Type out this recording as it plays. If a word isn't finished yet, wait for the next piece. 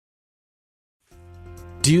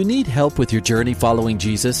Do you need help with your journey following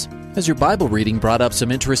Jesus? Has your Bible reading brought up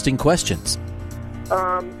some interesting questions?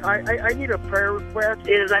 I need a prayer request.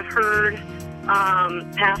 I've heard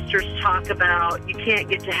pastors talk about you can't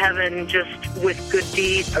get to heaven just with good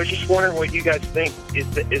deeds. I was just wondering what you guys think.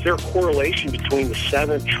 Is there a correlation between the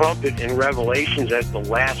seventh trumpet in Revelations as the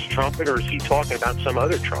last trumpet, or is he talking about some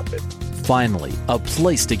other trumpet? Finally, a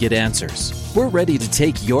place to get answers. We're ready to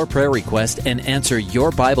take your prayer request and answer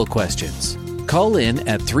your Bible questions. Call in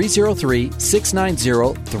at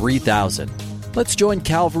 303-690-3000. Let's join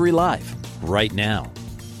Calvary Live right now.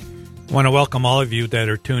 I want to welcome all of you that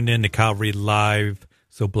are tuned in to Calvary Live.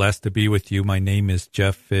 So blessed to be with you. My name is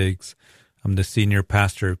Jeff Figs. I'm the senior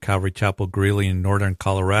pastor of Calvary Chapel Greeley in northern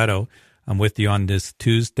Colorado. I'm with you on this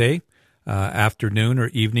Tuesday afternoon or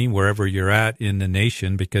evening, wherever you're at in the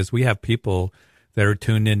nation, because we have people that are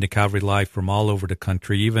tuned in to Calvary Live from all over the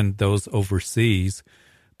country, even those overseas.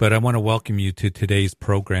 But I want to welcome you to today's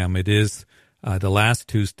program. It is the last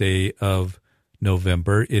Tuesday of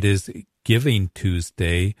November. It is Giving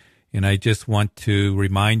Tuesday. And I just want to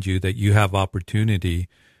remind you that you have opportunity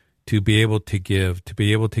to be able to give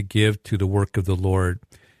to the work of the Lord.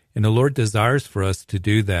 And the Lord desires for us to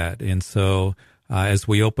do that. And so as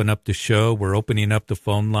we open up the show, we're opening up the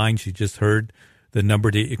phone lines. You just heard the number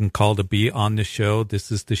that you can call to be on the show.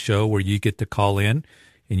 This is the show where you get to call in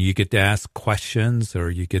and you get to ask questions, or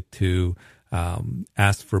you get to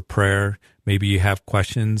ask for prayer. Maybe you have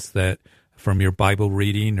questions that from your Bible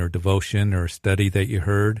reading or devotion or study that you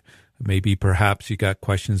heard. Maybe perhaps you got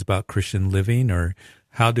questions about Christian living, or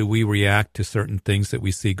how do we react to certain things that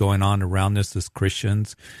we see going on around us as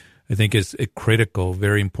Christians. I think it's critical,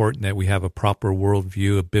 very important that we have a proper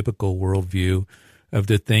worldview, a biblical worldview of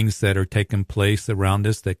the things that are taking place around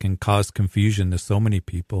us that can cause confusion to so many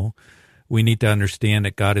people. We need to understand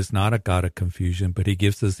that God is not a God of confusion, but he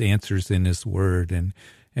gives us answers in his word.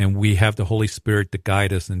 And we have the Holy Spirit to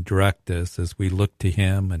guide us and direct us as we look to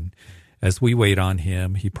him. And as we wait on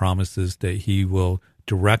him, he promises that he will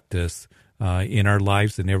direct us in our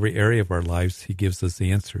lives, in every area of our lives. He gives us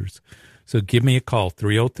answers. So give me a call.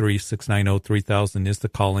 303-690-3000 is the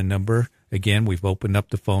call-in number. Again, we've opened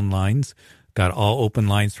up the phone lines. Got all open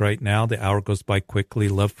lines right now. The hour goes by quickly.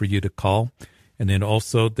 Love for you to call. And then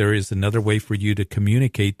also there is another way for you to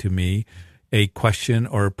communicate to me a question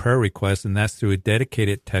or a prayer request, and that's through a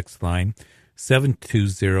dedicated text line.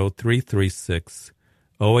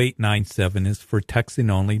 720-336-0897 is for texting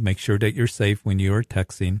only. Make sure that you're safe when you are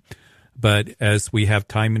texting. But as we have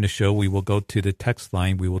time in the show, we will go to the text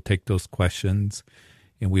line. We will take those questions,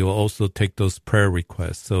 and we will also take those prayer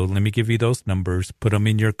requests. So let me give you those numbers. Put them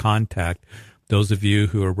in your contact. Those of you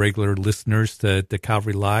who are regular listeners to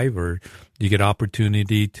Calvary Live, or you get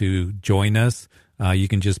opportunity to join us, you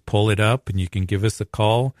can just pull it up and you can give us a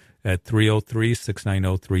call at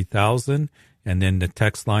 303-690-3000. And then the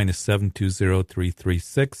text line is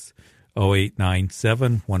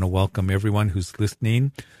 720-336-0897. Want to welcome everyone who's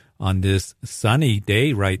listening on this sunny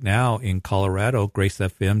day right now in Colorado. Grace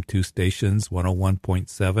FM, 2 stations,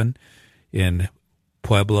 101.7 in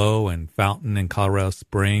Pueblo and Fountain and Colorado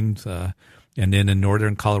Springs. And then in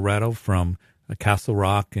northern Colorado from Castle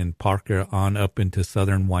Rock and Parker on up into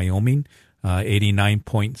southern Wyoming,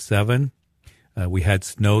 89.7. We had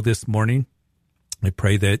snow this morning. I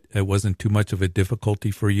pray that it wasn't too much of a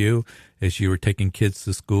difficulty for you as you were taking kids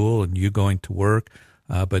to school and you going to work.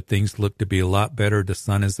 But things look to be a lot better. The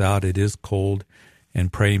sun is out. It is cold,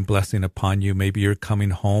 and praying blessing upon you. Maybe you're coming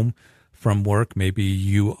home from work. Maybe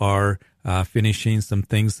you are finishing some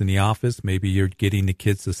things in the office. Maybe you're getting the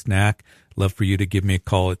kids a snack. Love for you to give me a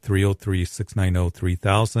call at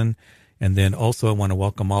 303-690-3000. And then also I want to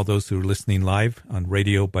welcome all those who are listening live on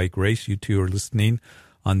Radio by Grace. You too are listening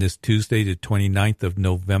on this Tuesday, the 29th of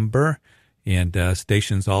November, and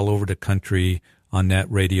stations all over the country on that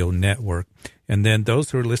radio network. And then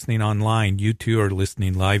those who are listening online, you too are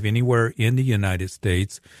listening live anywhere in the United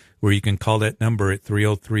States, where you can call that number at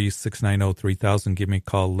 303-690-3000. Give me a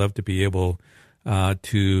call. Love to be able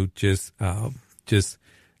to just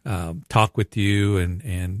talk with you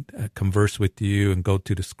and converse with you and go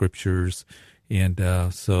to the scriptures. And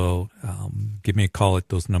so give me a call at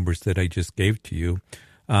those numbers that I just gave to you.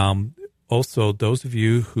 Also, those of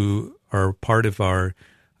you who are part of our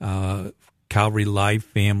Calvary Live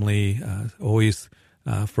family, always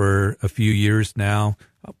for a few years now,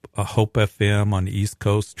 Hope FM on the East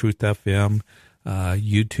Coast, Truth FM.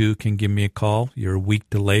 You too can give me a call. You're a week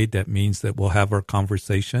delayed. That means that we'll have our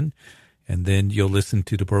conversation, and then you'll listen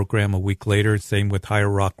to the program a week later. Same with Higher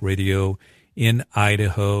Rock Radio in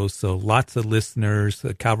Idaho. So lots of listeners,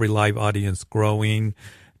 the Calvary Live audience growing.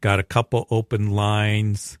 Got a couple open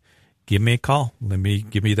lines. give me a call.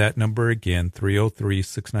 Give me that number again,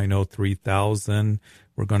 303-690-3000.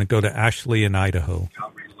 We're going to go to Ashley in Idaho.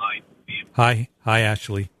 Hi,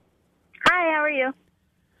 Ashley. Hi, how are you?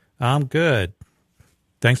 I'm good.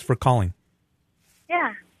 Thanks for calling.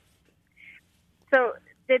 Yeah. So,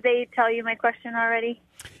 did they tell you my question already?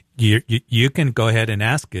 You can go ahead and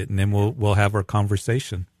ask it, and then we'll have our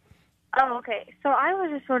conversation. Oh, okay. So I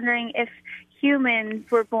was just wondering if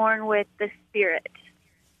humans were born with the spirit.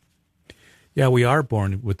 Yeah, we are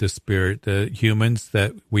born with the spirit. The humans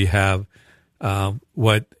that we have,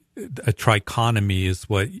 what a trichotomy is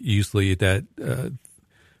what usually that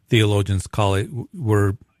theologians call it.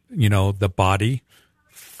 We're, the body,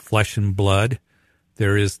 flesh and blood.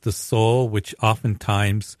 There is the soul, which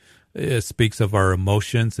oftentimes speaks of our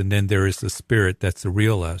emotions, and then there is the spirit, that's the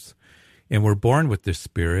real us. And we're born with the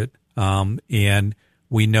spirit, and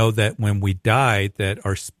we know that when we die, that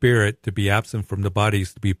our spirit, to be absent from the body,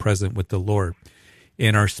 is to be present with the Lord.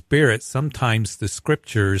 In our spirit, sometimes the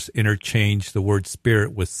scriptures interchange the word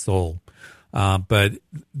spirit with soul, but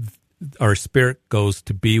our spirit goes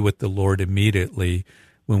to be with the Lord immediately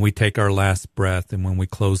when we take our last breath and when we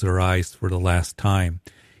close our eyes for the last time.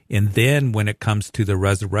 And then when it comes to the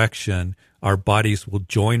resurrection, our bodies will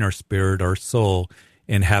join our spirit, our soul,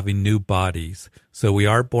 in having new bodies. So we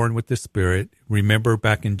are born with the spirit. Remember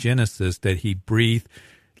back in Genesis that he breathed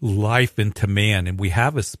life into man, and we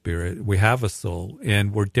have a spirit, we have a soul,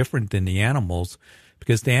 and we're different than the animals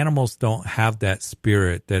because the animals don't have that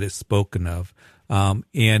spirit that is spoken of.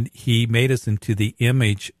 And he made us into the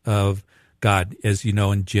image of God, as you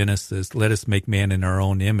know in Genesis, let us make man in our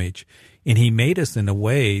own image. And he made us in a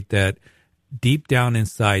way that deep down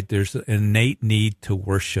inside there's an innate need to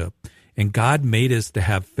worship. And God made us to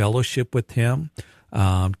have fellowship with him,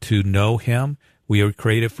 to know him. We are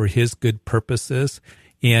created for his good purposes.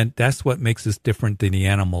 And that's what makes us different than the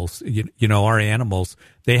animals. Our animals,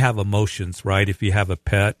 they have emotions, right? If you have a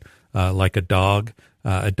pet, like a dog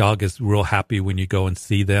is real happy when you go and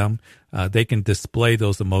see them. They can display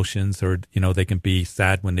those emotions, or, they can be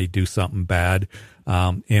sad when they do something bad.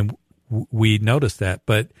 And we notice that.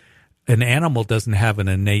 But an animal doesn't have an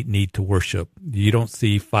innate need to worship. You don't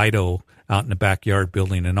see Fido out in the backyard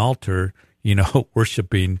building an altar,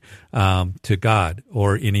 worshiping to God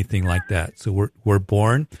or anything like that. So we're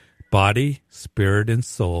born body, spirit, and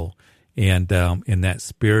soul, and that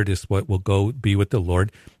spirit is what will go be with the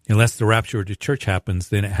Lord. Unless the rapture of the church happens,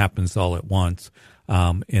 then it happens all at once,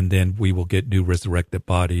 and then we will get new resurrected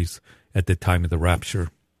bodies at the time of the rapture.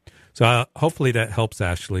 So hopefully that helps,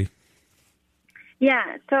 Ashley.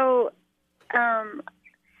 Yeah. So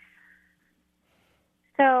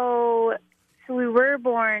we were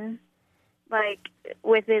born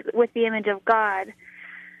with the image of God.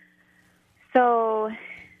 So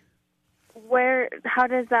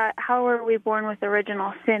how were we born with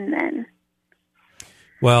original sin then?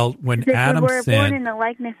 Well, when Adam sinned, we were born in the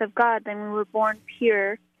likeness of God, then we were born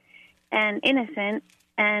pure and innocent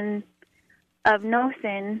and of no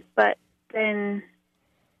sin, but then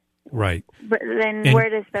right. Where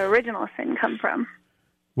does the original sin come from?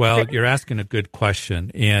 Well, you're asking a good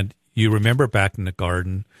question. And you remember back in the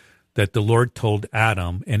garden that the Lord told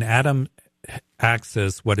Adam, and Adam acts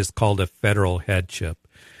as what is called a federal headship.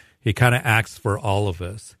 He kind of acts for all of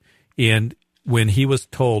us. And when he was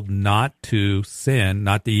told not to sin,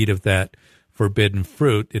 not to eat of that forbidden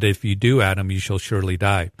fruit, that if you do, Adam, you shall surely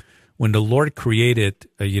die. When the Lord created,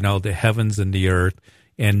 the heavens and the earth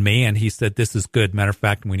and man, he said, this is good. Matter of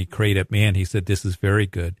fact, when he created man, he said, this is very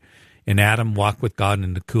good. And Adam walked with God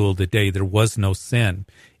in the cool of the day. There was no sin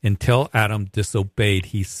until Adam disobeyed.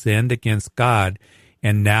 He sinned against God,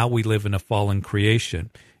 and now we live in a fallen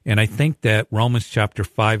creation. And I think that Romans chapter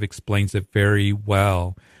 5 explains it very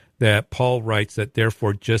well, that Paul writes that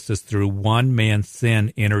therefore just as through one man's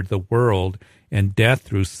sin entered the world, and death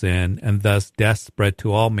through sin, and thus death spread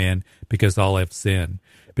to all men because all have sinned.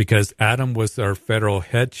 Because Adam was our federal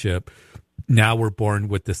headship, now we're born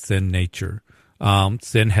with the sin nature.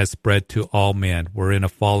 Sin has spread to all men. We're in a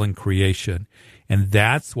fallen creation. And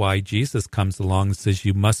that's why Jesus comes along and says,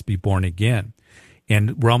 you must be born again.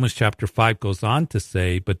 And Romans chapter 5 goes on to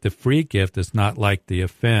say, but the free gift is not like the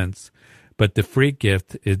offense, but the free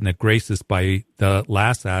gift in the grace is by the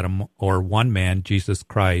last Adam, or one man, Jesus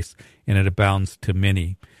Christ, and it abounds to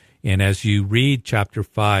many. And as you read chapter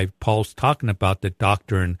 5, Paul's talking about the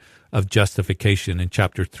doctrine of justification in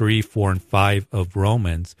chapter 3, 4, and 5 of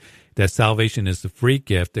Romans, that salvation is a free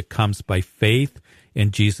gift that comes by faith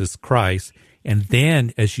in Jesus Christ. And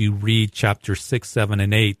then as you read chapter 6, 7,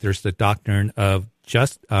 and 8, there's the doctrine of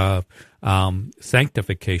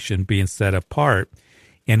sanctification, being set apart.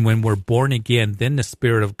 And when we're born again, then the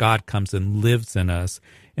Spirit of God comes and lives in us.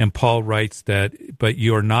 And Paul writes that, but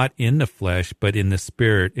you are not in the flesh, but in the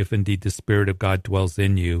Spirit, if indeed the Spirit of God dwells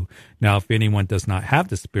in you. Now, if anyone does not have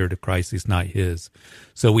the Spirit of Christ, he's not his.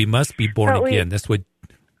 So we must be born again. That's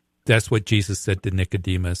what Jesus said to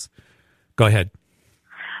Nicodemus. Go ahead.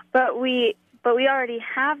 But we already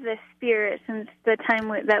have the Spirit since the time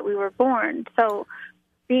that we were born. So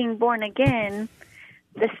being born again,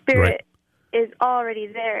 the Spirit is already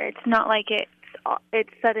there. It's not like it's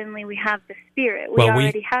suddenly we have the Spirit. We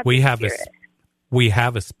already have the Spirit. We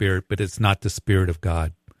have a Spirit, but it's not the Spirit of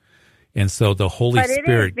God. And so the Holy Spirit...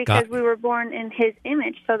 But it is because we were born in His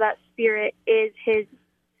image, so that Spirit is His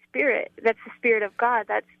Spirit. That's the Spirit of God.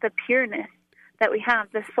 That's the pureness that we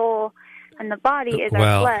have. The soul and the body is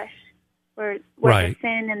our flesh, where the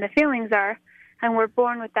sin and the feelings are, and we're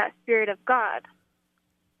born with that Spirit of God.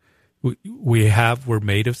 We're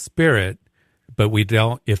made of Spirit, but we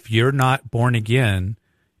don't. If you're not born again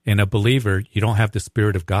and a believer, you don't have the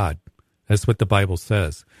Spirit of God. That's what the Bible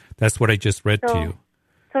says. That's what I just read to you.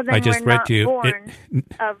 So then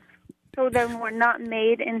so then we're not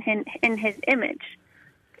made in His image.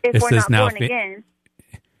 If we're not born again.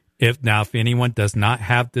 If anyone does not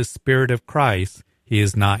have the Spirit of Christ, he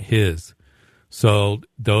is not His. So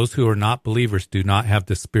those who are not believers do not have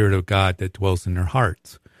the Spirit of God that dwells in their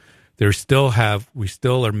hearts. We still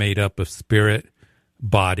are made up of spirit,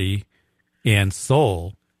 body, and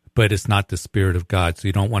soul, but it's not the Spirit of God. So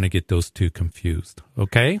you don't want to get those two confused.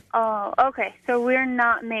 Okay? Oh, okay. So we're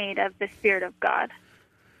not made of the Spirit of God.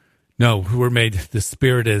 No, we're made. The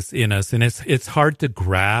Spirit is in us, and it's hard to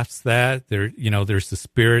grasp that. There's the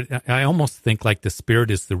Spirit. I almost think like the Spirit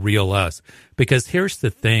is the real us, because here's the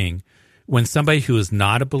thing: when somebody who is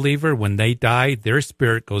not a believer, when they die, their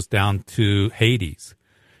spirit goes down to Hades.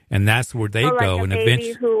 And that's where they go. And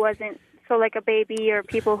eventually, like a baby or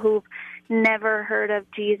people who've never heard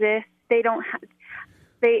of Jesus, because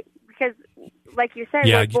like you said,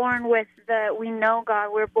 we're born with we know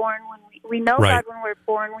God. We're born when we know God when we're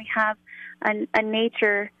born. We have a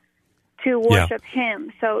nature to worship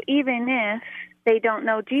Him. So even if they don't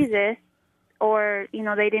know Jesus, or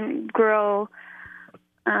they didn't grow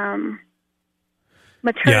mature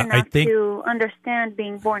enough to understand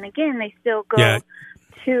being born again, they still go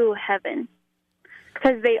to heaven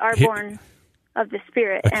because they are born of the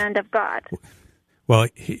Spirit and of God. Well,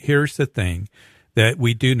 here's the thing that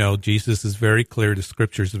we do know. Jesus is very clear. The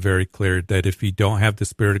Scriptures are very clear that if you don't have the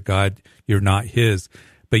Spirit of God, you're not His.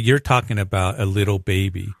 But you're talking about a little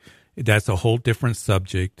baby. That's a whole different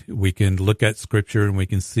subject. We can look at Scripture and we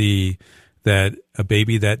can see that a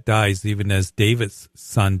baby that dies, even as David's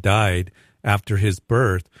son died after his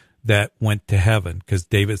birth, that went to heaven because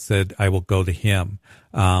David said, I will go to Him.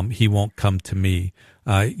 He won't come to me.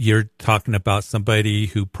 You're talking about somebody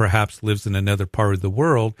who perhaps lives in another part of the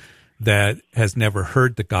world that has never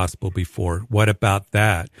heard the gospel before. What about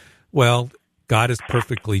that? Well, God is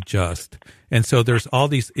perfectly just. And so there's all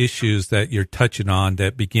these issues that you're touching on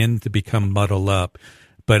that begin to become muddled up.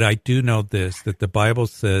 But I do know this, that the Bible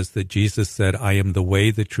says that Jesus said, I am the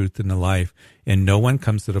way, the truth, and the life, and no one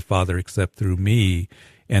comes to the Father except through me.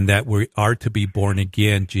 And that we are to be born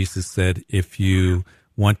again, Jesus said, if you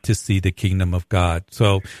want to see the kingdom of God.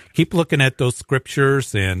 So keep looking at those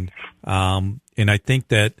scriptures, and I think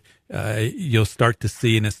that you'll start to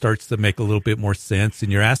see, and it starts to make a little bit more sense. And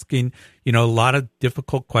you're asking, a lot of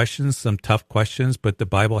difficult questions, some tough questions, but the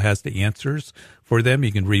Bible has the answers for them.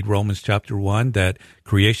 You can read Romans chapter 1, that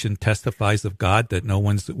creation testifies of God, that no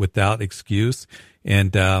one's without excuse.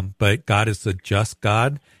 And but God is a just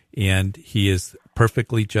God, and He is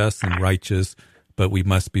perfectly just and righteous, but we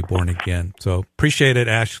must be born again. So appreciate it,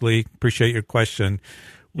 Ashley. Appreciate your question.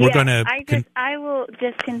 I will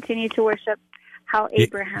just continue to worship how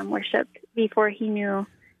Abraham worshipped before he knew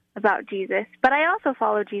about Jesus. But I also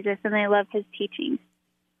follow Jesus, and I love His teachings.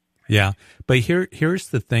 Yeah, but here's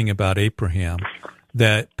the thing about Abraham,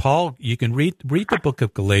 that Paul, you can read the book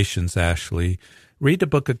of Galatians, Ashley. Read the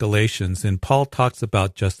book of Galatians, and Paul talks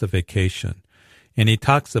about justification. And he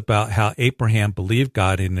talks about how Abraham believed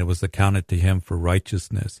God and it was accounted to him for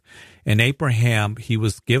righteousness. And Abraham, he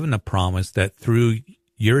was given a promise that through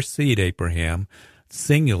your seed, Abraham,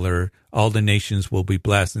 singular, all the nations will be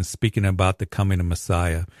blessed, and speaking about the coming of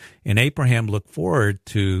Messiah. And Abraham looked forward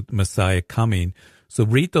to Messiah coming. So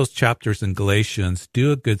read those chapters in Galatians,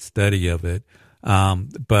 do a good study of it.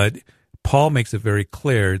 But Paul makes it very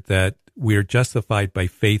clear that we are justified by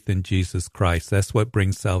faith in Jesus Christ. That's what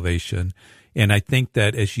brings salvation. And I think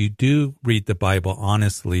that as you do read the Bible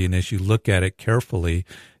honestly, and as you look at it carefully,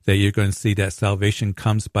 that you're going to see that salvation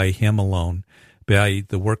comes by Him alone. by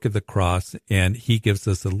the work of the cross, and he gives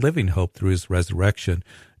us a living hope through his resurrection.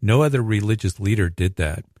 No other religious leader did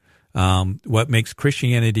that. What makes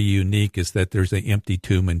Christianity unique is that there's an empty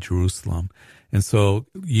tomb in Jerusalem. And so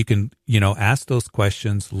you can, ask those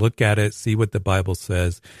questions, look at it, see what the Bible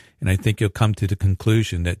says. And I think you'll come to the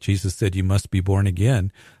conclusion that Jesus said you must be born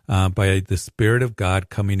again by the Spirit of God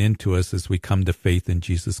coming into us as we come to faith in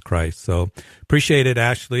Jesus Christ. So appreciate it,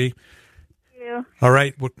 Ashley. All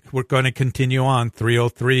right, we're going to continue on.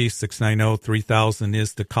 303-690-3000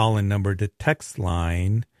 is the call-in number. The text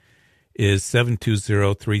line is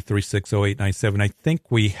 720-336-0897. I think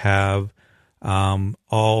we have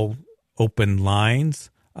all open lines.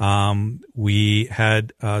 We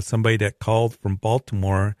had somebody that called from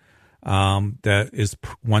Baltimore that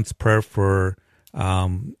wants prayer for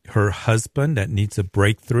her husband that needs a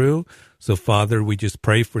breakthrough. So, Father, we just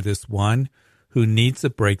pray for this one who needs a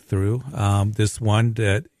breakthrough, this one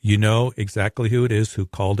that you know exactly who it is who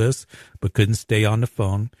called us but couldn't stay on the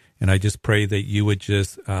phone. And I just pray that you would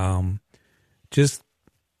just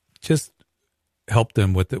help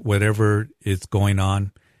them with whatever is going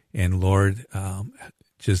on. And Lord,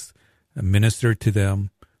 just minister to them.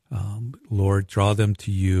 Lord, draw them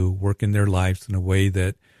to you, work in their lives in a way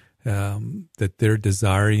that they're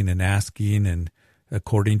desiring and asking and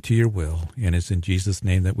according to your will. And it's in Jesus'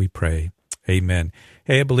 name that we pray. Amen.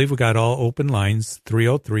 Hey, I believe we got all open lines.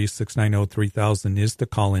 303-690-3000 is the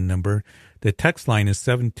call-in number. The text line is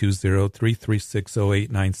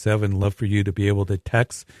 720-336-0897. Love for you to be able to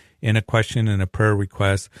text in a question and a prayer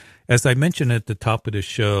request. As I mentioned at the top of the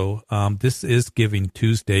show, this is Giving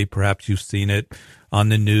Tuesday. Perhaps you've seen it on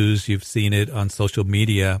the news. You've seen it on social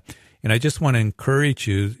media. And I just want to encourage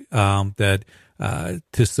you to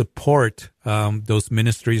support those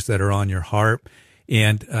ministries that are on your heart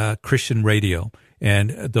and Christian radio.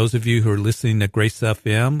 And those of you who are listening to Grace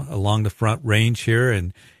FM along the Front Range here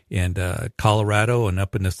and Colorado and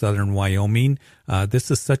up in the southern Wyoming, this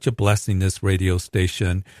is such a blessing, this radio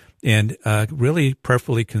station. And really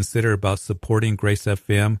prayerfully consider about supporting Grace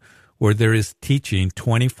FM, where there is teaching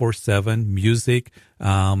 24/7, music,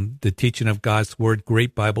 the teaching of God's Word,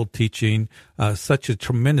 great Bible teaching, such a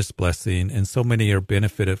tremendous blessing, and so many are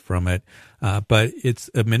benefited from it. But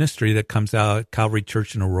it's a ministry that comes out at Calvary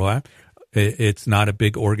Church in Aurora. It's not a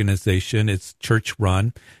big organization. It's church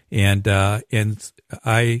run. And I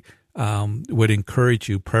would encourage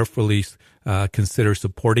you prayerfully consider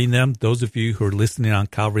supporting them. Those of you who are listening on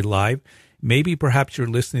Calvary Live, maybe perhaps you're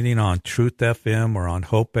listening on Truth FM or on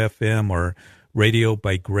Hope FM or Radio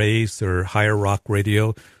by Grace or Higher Rock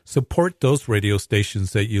Radio. Support those radio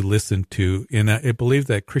stations that you listen to. And I believe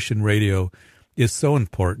that Christian radio is so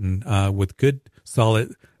important with good,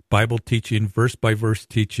 solid Bible teaching, verse-by-verse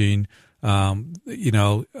teaching.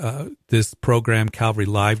 This program, Calvary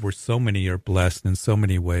Live, where so many are blessed in so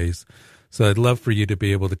many ways. So I'd love for you to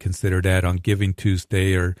be able to consider that on Giving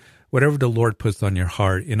Tuesday or whatever the Lord puts on your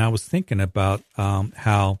heart. And I was thinking about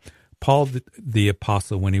how Paul the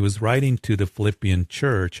Apostle, when he was writing to the Philippian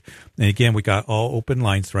church, and again, we got all open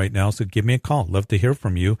lines right now, so give me a call. Love to hear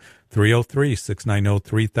from you.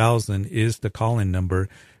 303-690-3000 is the call-in number.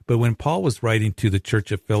 But when Paul was writing to the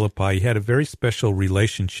church of Philippi, he had a very special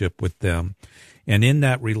relationship with them. And in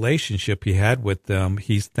that relationship he had with them,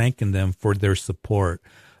 he's thanking them for their support.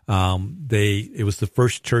 It was the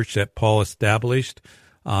first church that Paul established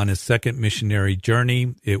on his second missionary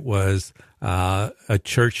journey. It was a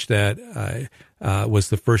church that was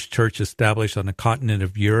the first church established on the continent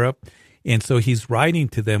of Europe. And so he's writing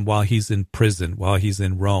to them while he's in prison, while he's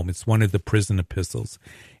in Rome. It's one of the prison epistles.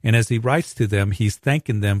 And as he writes to them, he's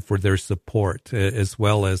thanking them for their support as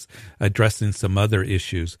well as addressing some other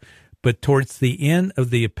issues. But towards the end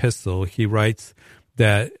of the epistle, he writes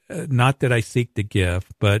that not that I seek the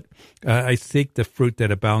gift, but I seek the fruit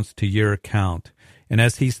that abounds to your account. And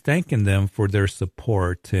as he's thanking them for their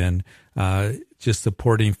support and just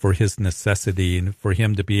supporting for his necessity and for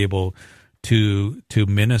him to be able to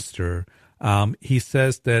minister, he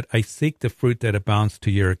says that I seek the fruit that abounds to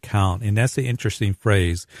your account. And that's an interesting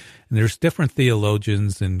phrase. And there's different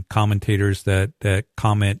theologians and commentators that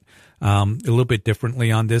comment a little bit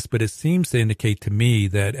differently on this, but it seems to indicate to me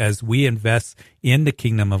that as we invest in the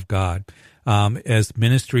kingdom of God, as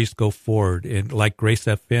ministries go forward, and like Grace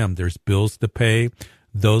FM, there's bills to pay.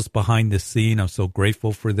 Those behind the scene, I'm so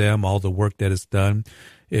grateful for them, all the work that is done.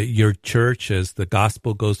 Your church, as the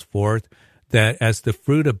gospel goes forth, that as the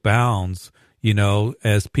fruit abounds,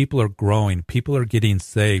 as people are growing, people are getting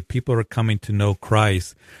saved, people are coming to know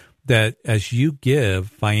Christ, that as you give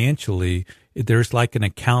financially, there's like an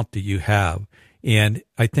account that you have. And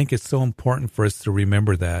I think it's so important for us to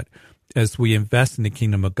remember that as we invest in the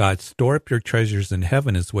kingdom of God, store up your treasures in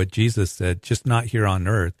heaven is what Jesus said, just not here on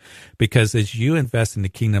earth. Because as you invest in the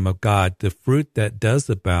kingdom of God, the fruit that does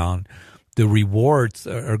abound, the rewards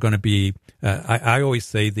are going to be, I always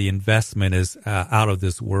say the investment is out of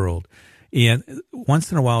this world. And once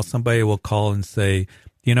in a while, somebody will call and say,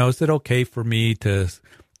 is it okay for me to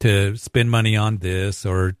spend money on this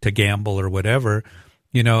or to gamble or whatever?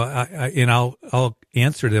 I'll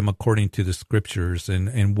answer them according to the scriptures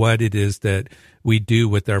and what it is that we do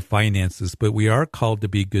with our finances. But we are called to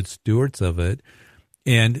be good stewards of it,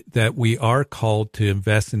 and that we are called to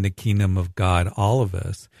invest in the kingdom of God, all of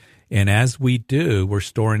us. And as we do, we're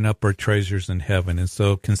storing up our treasures in heaven. And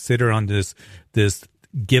so consider on this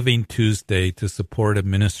Giving Tuesday to support a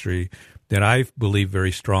ministry that I believe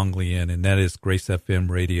very strongly in, and that is Grace FM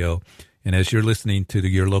Radio. And as you're listening to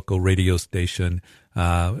your local radio station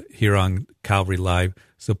here on Calvary Live,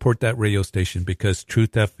 support that radio station, because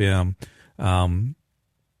Truth FM and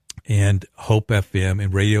Hope FM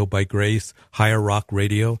and Radio by Grace, Higher Rock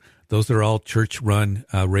Radio, those are all church-run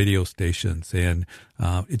radio stations. And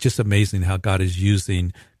it's just amazing how God is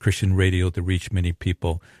using Christian radio to reach many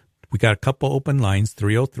people. We got a couple open lines.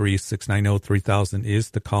 303-690-3000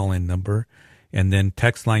 is the call-in number. And then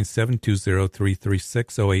text line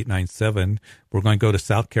 720-336-0897. We're going to go to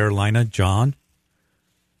South Carolina. John?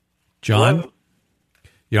 Hello?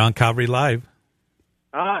 You're on Calvary Live.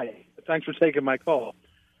 Hi. Thanks for taking my call.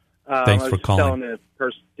 Thanks for calling. I was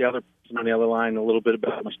telling the other person on the other line a little bit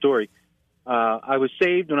about my story. I was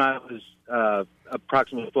saved when I was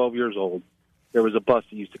approximately 12 years old. There was a bus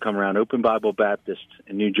that used to come around, Open Bible Baptist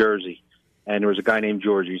in New Jersey, and there was a guy named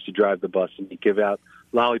George who used to drive the bus, and he'd give out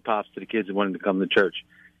lollipops to the kids that wanted to come to church.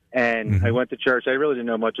 And I went to church. I really didn't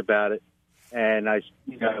know much about it, and I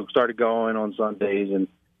started going on Sundays, and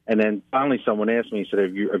then finally someone asked me, he said,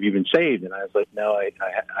 have you been saved? And I was like, no, I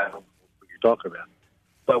don't know what you're talking about.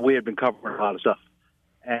 But we had been covering a lot of stuff.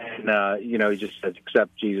 And, he just said,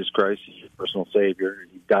 accept Jesus Christ as your personal Savior.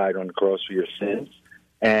 He died on the cross for your sins.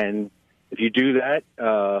 And if you do that,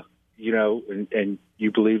 and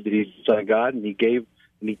you believe that he's the Son of God, and he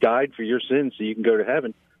died for your sins so you can go to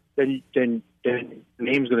heaven, then your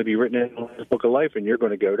name's going to be written in the book of life, and you're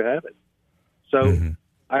going to go to heaven. So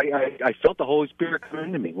I felt the Holy Spirit come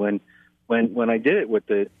into me when I did it with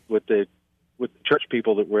the church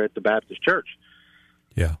people that were at the Baptist church.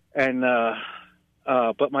 Yeah. And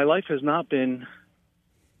but my life has not been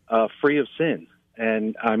free of sin,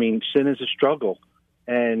 and I mean, sin is a struggle.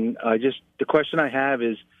 And the question I have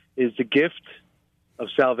is the gift of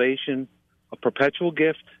salvation a perpetual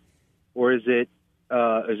gift, or is it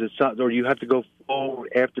something, or you have to go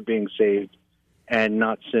forward after being saved and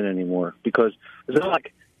not sin anymore? Because it's not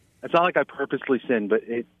like I purposely sin, but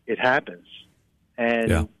it happens,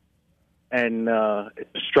 and it's a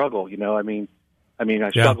struggle. I mean, I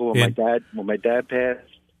struggled when my dad passed.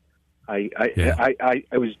 It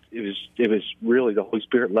was really, the Holy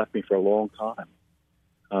Spirit left me for a long time.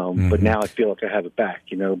 But now I feel like I have it back,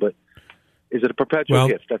 but is it a perpetual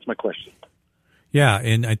gift? That's my question. Yeah.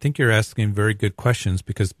 And I think you're asking very good questions,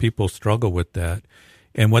 because people struggle with that.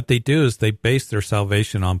 And what they do is they base their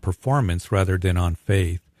salvation on performance rather than on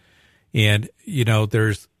faith. And,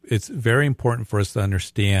 it's very important for us to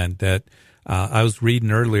understand that, I was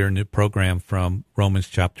reading earlier in the program from Romans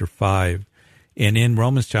chapter 5. And in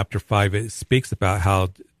Romans chapter 5, it speaks about how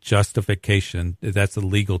justification, that's a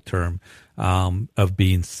legal term, of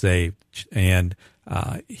being saved. And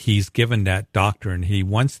he's given that doctrine. He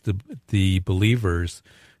wants the believers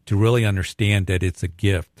to really understand that it's a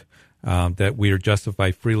gift, that we are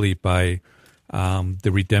justified freely by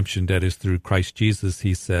the redemption that is through Christ Jesus,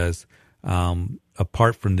 he says,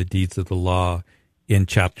 apart from the deeds of the law in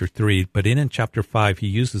chapter 3. But in chapter 5, he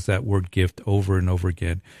uses that word gift over and over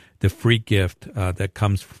again. The free gift that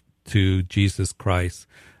comes to Jesus Christ,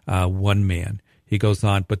 one man. He goes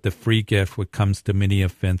on, but the free gift, what comes to many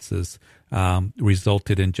offenses,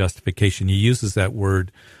 resulted in justification. He uses that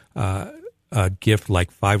word gift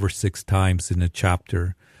like 5 or 6 times in the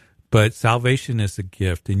chapter. But salvation is a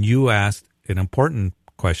gift. And you asked an important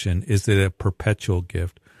question, is it a perpetual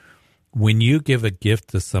gift? When you give a gift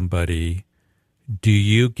to somebody, do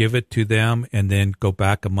you give it to them and then go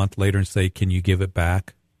back a month later and say, can you give it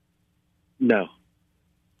back? No.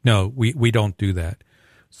 No, we don't do that.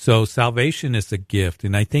 So salvation is a gift.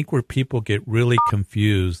 And I think where people get really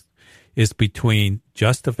confused is between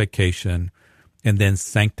justification and then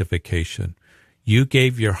sanctification. You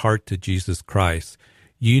gave your heart to Jesus Christ.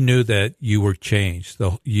 You knew that you were changed,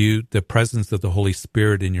 the presence of the Holy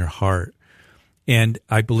Spirit in your heart. And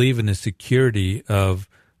I believe in the security of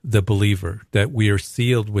the believer, that we are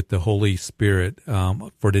sealed with the Holy Spirit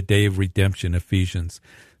for the day of redemption, Ephesians.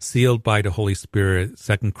 Sealed by the Holy Spirit,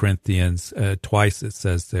 2 Corinthians, twice it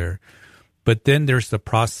says there. But then there's the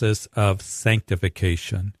process of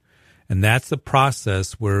sanctification. And that's the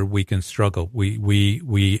process where we can struggle.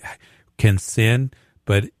 We can sin,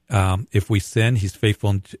 but if we sin, he's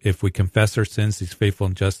faithful. If we confess our sins, he's faithful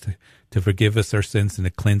and just to forgive us our sins and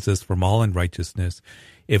to cleanse us from all unrighteousness.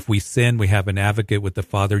 If we sin, we have an advocate with the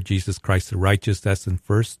Father, Jesus Christ the righteous. That's in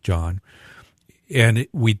 1 John. And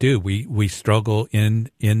we do. We struggle in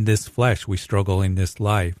this flesh. We struggle in this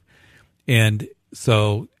life. And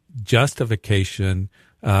so justification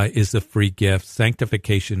is a free gift.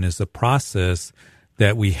 Sanctification is a process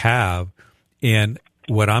that we have. And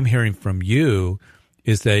what I'm hearing from you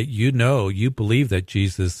is that you believe that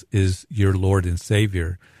Jesus is your Lord and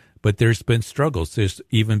Savior. But there's been struggles. There's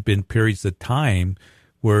even been periods of time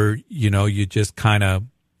where, you just kind of,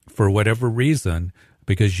 for whatever reason,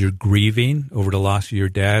 because you're grieving over the loss of your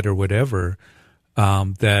dad or whatever,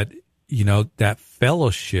 that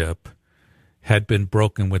fellowship had been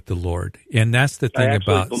broken with the Lord. And that's the thing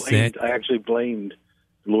about sin. I actually blamed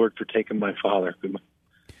the Lord for taking my father.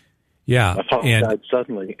 Yeah. My father died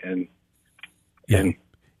suddenly, and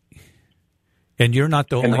you're not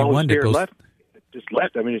the only one that goes... Just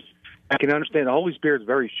left. I mean, I can understand the Holy Spirit's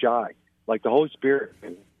very shy. Like, the Holy Spirit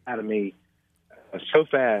out of me so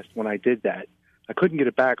fast when I did that. I couldn't get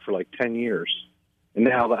it back for like 10 years. And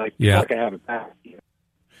now I feel like I have it back.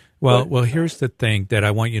 Well, here's the thing that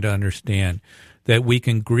I want you to understand, that we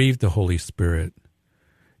can grieve the Holy Spirit.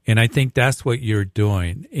 And I think that's what you're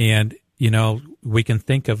doing. And, we can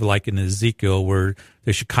think of like in Ezekiel where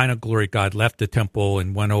the Shekinah glory God left the temple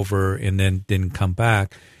and went over and then didn't come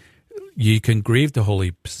back. You can grieve the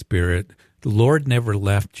Holy Spirit. The Lord never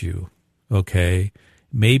left you, okay?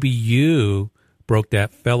 Maybe you broke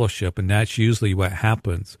that fellowship, and that's usually what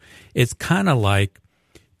happens. It's kind of like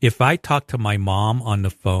if I talk to my mom on the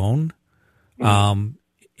phone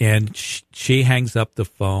and she hangs up the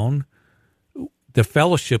phone, the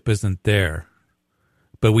fellowship isn't there,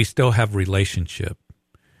 but we still have relationship.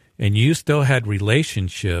 And you still had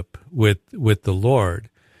relationship with the Lord.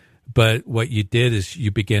 But what you did is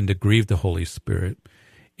you began to grieve the Holy Spirit.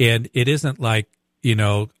 And it isn't like,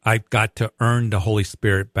 I've got to earn the Holy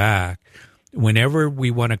Spirit back. Whenever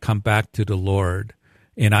we want to come back to the Lord,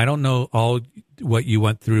 and I don't know all what you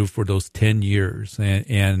went through for those 10 years,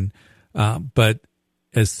 but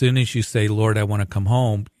as soon as you say, Lord, I want to come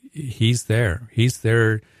home, he's there. He's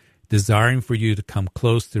there desiring for you to come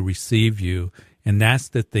close to receive you. And that's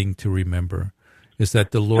the thing to remember, is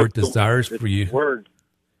that the Lord desires for you.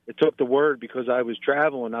 It took the word because I was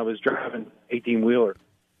traveling. I was driving 18-wheeler,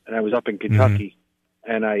 and I was up in Kentucky,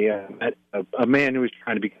 and I met a man who was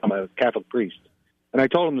trying to become a Catholic priest. And I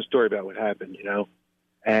told him the story about what happened,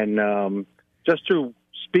 and just through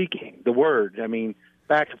speaking the word, I mean,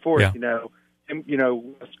 back and forth,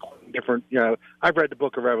 different, I've read the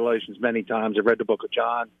book of Revelations many times. I've read the book of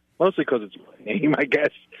John, mostly because it's my name, I guess.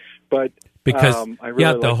 But because, I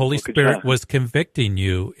really the Holy Spirit was convicting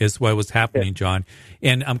you is what was happening, John.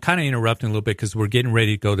 And I'm kind of interrupting a little bit because we're getting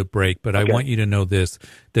ready to go to break. But I want you to know this,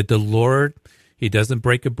 that the Lord, he doesn't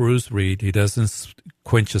break a bruised reed. He doesn't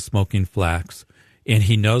quench a smoking flax. And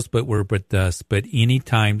he knows but we're but dust. But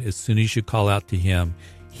anytime, as soon as you call out to him,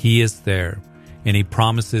 he is there. And he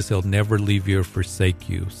promises he'll never leave you or forsake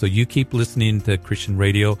you. So you keep listening to Christian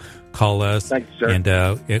Radio. Call us. Thank you, sir. And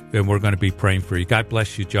we're going to be praying for you. God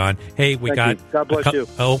bless you, John. Hey, God bless you.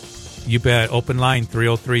 Oh, you bet. Open line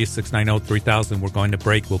 303-690-3000. We're going to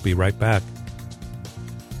break. We'll be right back.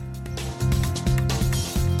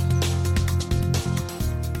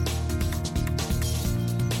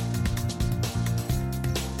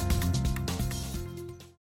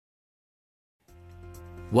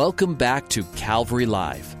 Welcome back to Calvary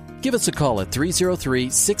Live. Give us a call at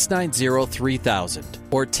 303-690-3000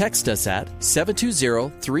 or text us at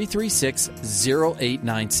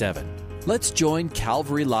 720-336-0897. Let's join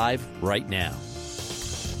Calvary Live right now.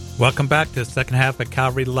 Welcome back to the second half of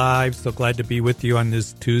Calvary Live. So glad to be with you on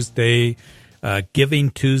this Tuesday,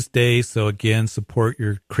 Giving Tuesday. So again, support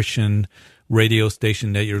your Christian radio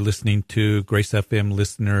station that you're listening to, Grace FM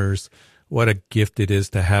listeners. What a gift it is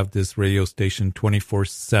to have this radio station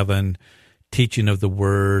 24/7, teaching of the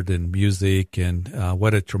word and music, and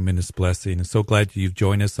what a tremendous blessing. And so glad you've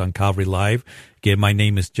joined us on Calvary Live. Again, my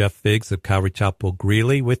name is Jeff Figs of Calvary Chapel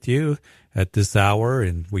Greeley with you at this hour,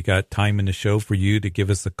 and we got time in the show for you to give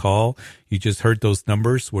us a call. You just heard those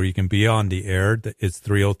numbers where you can be on the air. It's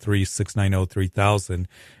 303-690-3000,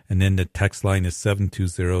 and then the text line is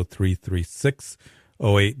 720-336-0897.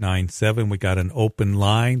 0897. We got an open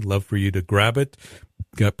line. Love for you to grab it.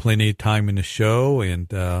 Got plenty of time in the show and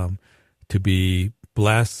to be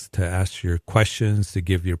blessed, to ask your questions, to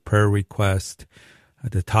give your prayer request,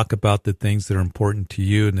 to talk about the things that are important to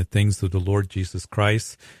you and the things of the Lord Jesus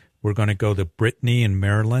Christ. We're going to go to Brittany in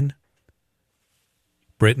Maryland.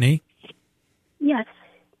 Brittany? Yes.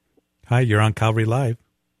 Hi, you're on Calvary Live.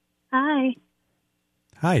 Hi.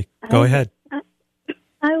 Hi, go ahead.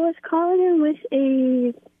 I was calling in with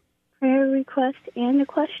a prayer request and a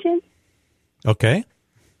question. Okay.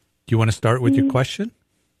 Do you want to start with your question?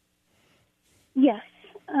 Yes.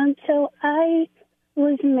 So I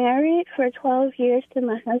was married for 12 years to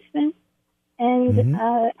my husband, and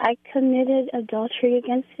I committed adultery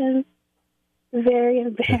against him. Very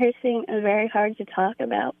embarrassing and very hard to talk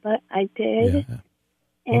about, but I did. Yeah.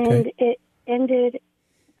 And it ended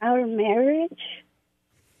our marriage,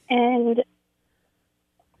 and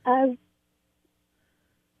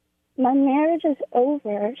my marriage is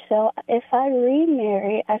over, so if I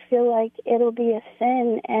remarry, I feel like it'll be a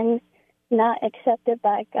sin and not accepted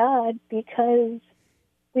by God, because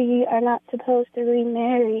we are not supposed to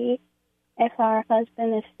remarry if our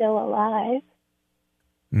husband is still alive.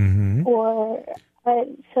 Mm-hmm.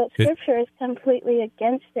 So Scripture is completely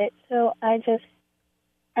against it, so I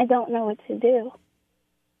don't know what to do.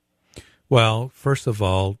 Well, first of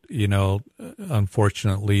all,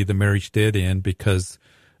 unfortunately, the marriage did end because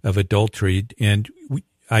of adultery. And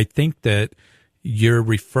I think that you're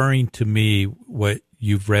referring to me what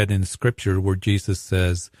you've read in Scripture where Jesus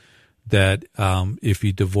says that if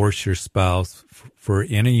you divorce your spouse for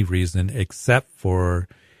any reason except for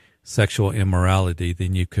sexual immorality,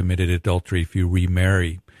 then you committed adultery if you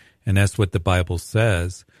remarry. And that's what the Bible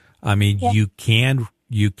says. I mean, you can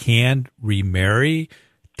remarry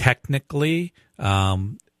technically, but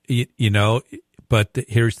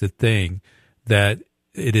here's the thing, that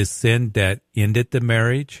it is sin that ended the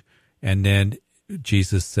marriage. And then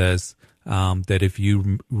Jesus says that if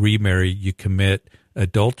you remarry, you commit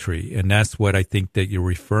adultery. And that's what I think that you're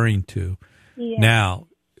referring to. Yeah. Now,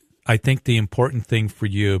 I think the important thing for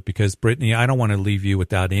you, because Brittany, I don't want to leave you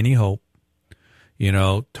without any hope,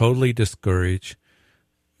 totally discouraged,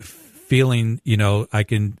 feeling, I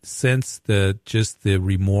can sense the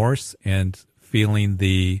remorse and feeling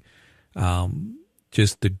the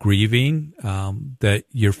grieving that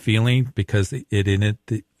you're feeling because it ended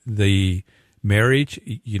the marriage.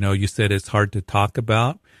 You said it's hard to talk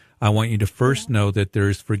about. I want you to first know that there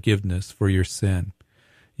is forgiveness for your sin.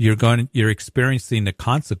 You're experiencing the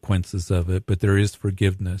consequences of it, but there is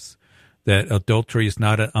forgiveness. That adultery is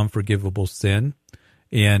not an unforgivable sin,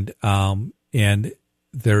 and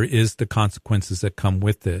there is the consequences that come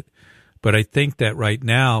with it. But I think that right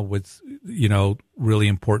now what's, really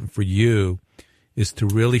important for you is to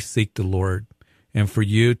really seek the Lord, and for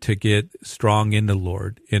you to get strong in the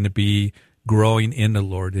Lord and to be growing in the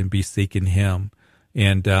Lord and be seeking Him.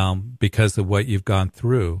 And because of what you've gone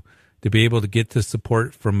through, to be able to get the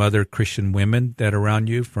support from other Christian women that are around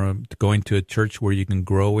you, from going to a church where you can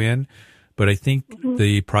grow in. But I think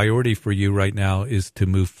the priority for you right now is to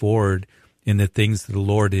move forward in the things of the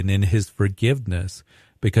Lord and in His forgiveness.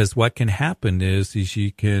 Because what can happen is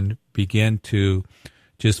you can begin to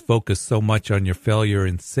just focus so much on your failure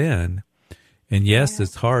and sin. And yes,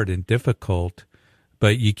 it's hard and difficult,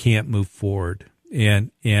 but you can't move forward. And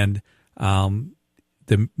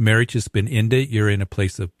the marriage has been ended. You're in a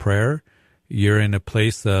place of prayer. You're in a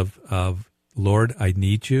place of Lord, I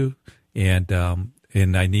need you, and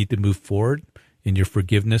I need to move forward in your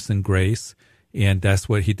forgiveness and grace. And that's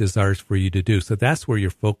what He desires for you to do. So that's where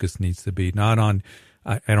your focus needs to be, not on,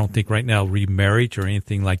 I don't think right now, remarriage or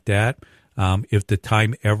anything like that. If the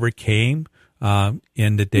time ever came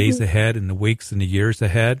in the days ahead and the weeks and the years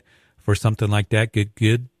ahead for something like that, get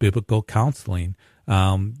good biblical counseling.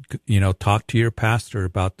 Talk to your pastor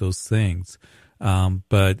about those things.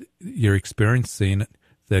 But you're experiencing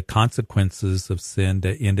the consequences of sin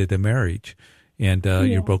that ended a marriage, and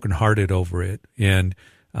you're brokenhearted over it. And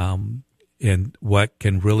what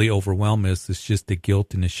can really overwhelm us is just the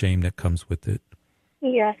guilt and the shame that comes with it.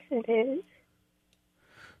 Yes, it is.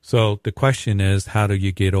 So the question is, how do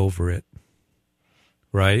you get over it?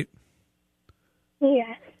 Right?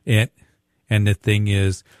 Yes. And the thing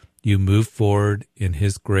is, you move forward in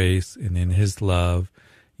His grace and in His love.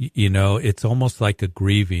 It's almost like a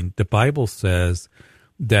grieving. The Bible says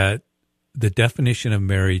that the definition of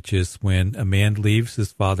marriage is when a man leaves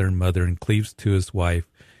his father and mother and cleaves to his wife,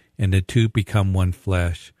 and the two become one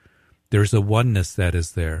flesh. There's a oneness that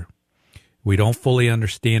is there. We don't fully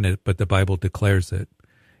understand it, but the Bible declares it.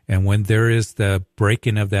 And when there is the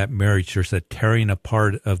breaking of that marriage, there's a tearing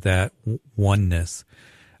apart of that oneness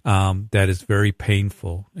that is very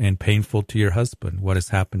painful, and painful to your husband, what has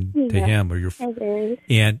happened to him or your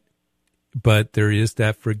but there is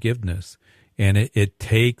that forgiveness, and it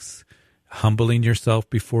takes humbling yourself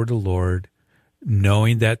before the Lord,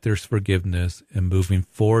 knowing that there's forgiveness and moving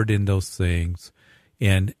forward in those things.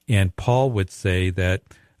 And Paul would say that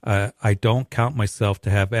I don't count myself to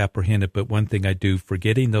have apprehended, but one thing I do,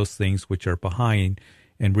 forgetting those things which are behind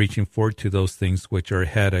and reaching forward to those things which are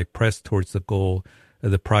ahead, I press towards the goal of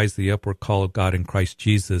the prize of the upward call of God in Christ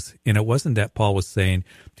Jesus. And it wasn't that Paul was saying,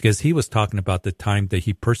 because he was talking about the time that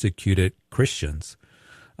he persecuted Christians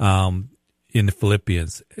in the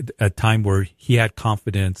Philippians, a time where he had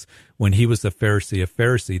confidence when he was a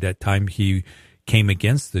Pharisee, that time he came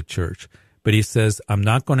against the church. But he says, I'm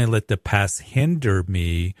not going to let the past hinder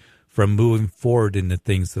me from moving forward in the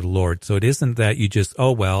things of the Lord. So it isn't that you just,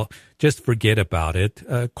 just forget about it.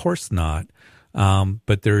 Of course not.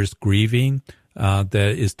 But there's grieving that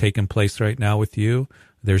is taking place right now with you.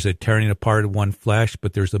 There's a tearing apart of one flesh,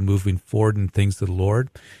 but there's a moving forward in things of the Lord.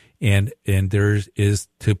 And there is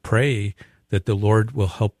to pray that the Lord will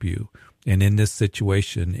help you. And in this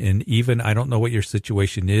situation, and even, I don't know what your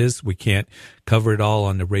situation is, we can't cover it all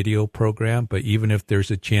on the radio program, but even if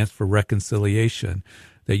there's a chance for reconciliation,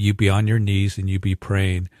 that you be on your knees and you be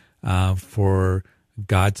praying for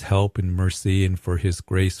God's help and mercy and for his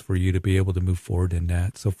grace for you to be able to move forward in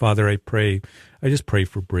that. So, Father, I just pray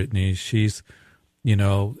for Brittany. She's,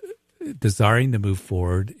 desiring to move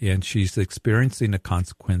forward, and she's experiencing the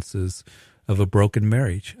consequences of a broken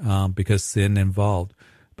marriage because sin involved.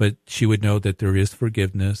 But she would know that there is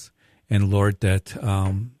forgiveness, and Lord, that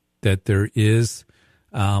there is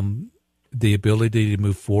the ability to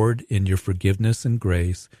move forward in your forgiveness and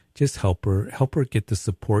grace. Just help her get the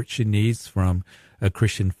support she needs from a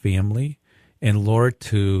Christian family, and Lord,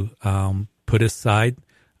 to put aside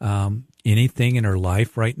anything in her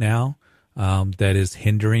life right now that is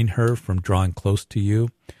hindering her from drawing close to you.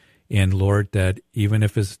 And Lord, that even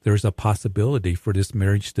if there's a possibility for this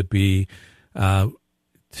marriage to be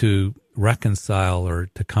to reconcile or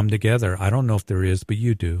to come together, I don't know if there is, but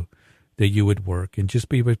you do, that you would work and just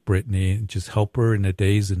be with Brittany and just help her in the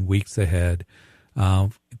days and weeks ahead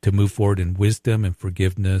to move forward in wisdom and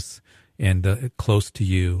forgiveness and close to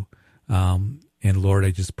you. And Lord,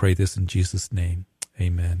 I just pray this in Jesus' name.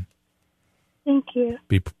 Amen. Thank you.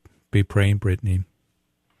 Be praying, Brittany.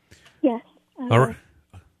 Yes. All right.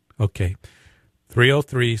 Okay.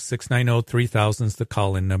 303-690-3000 is the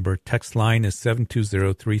call-in number. Text line is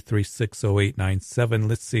 720-336-0897.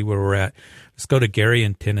 Let's see where we're at. Let's go to Gary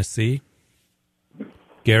in Tennessee.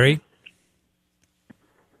 Gary?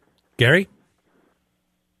 Gary,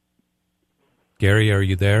 are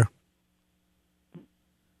you there?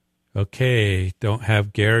 Okay. Don't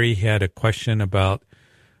have Gary. He had a question about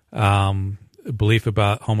belief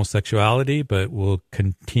about homosexuality, but we'll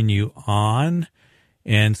continue on.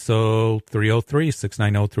 And so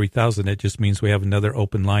 303-690-3000, it just means we have another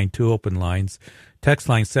open line, 2 open lines. Text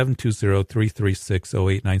line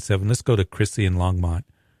 720-336-0897. Let's go to Chrissy in Longmont.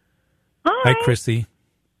 Hi, Chrissy.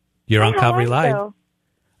 You're on Calvary Live. You?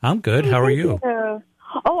 I'm good. How are you?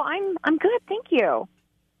 Oh, I'm good. Thank you.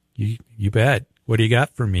 You bet. What do you got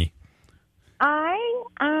for me? I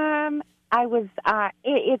was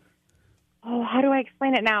how do I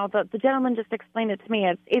explain it now? The gentleman just explained it to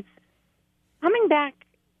me. It's coming back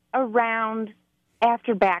around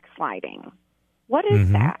after backsliding. What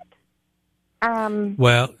is that?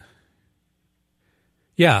 Well,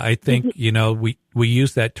 yeah, I think, we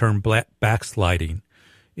use that term backsliding,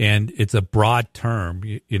 and it's a broad term.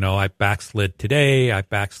 I backslid today. I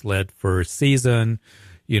backslid for a season.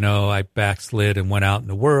 I backslid and went out in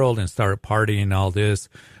the world and started partying and all this.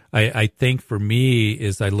 I think for me,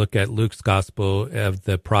 as I look at Luke's gospel of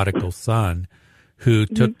the prodigal son, who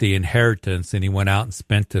took the inheritance and he went out and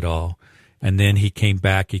spent it all. And then he came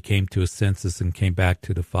back, he came to his senses and came back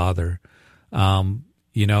to the Father.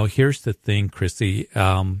 Here's the thing, Chrissy,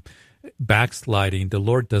 backsliding, the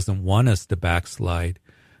Lord doesn't want us to backslide,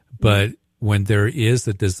 but when there is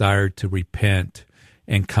a desire to repent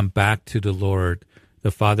and come back to the Lord,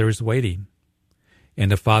 the Father is waiting.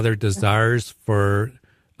 And the Father desires for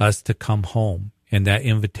us to come home. And that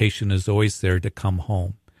invitation is always there to come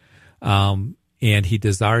home. And he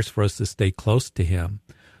desires for us to stay close to him.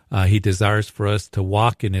 He desires for us to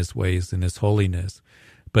walk in his ways and his holiness.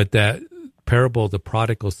 But that parable of the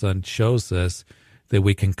prodigal son shows us that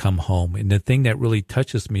we can come home. And the thing that really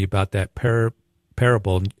touches me about that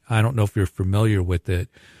parable, I don't know if you're familiar with it,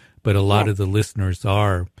 but a lot of the listeners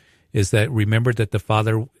are, is that remember that the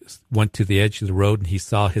father went to the edge of the road and he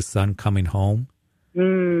saw his son coming home.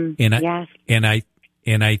 Yes.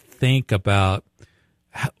 And I think about,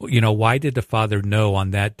 why did the father know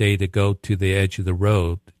on that day to go to the edge of the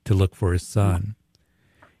road to look for his son?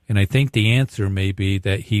 And I think the answer may be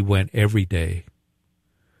that he went every day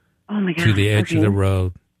to the edge of the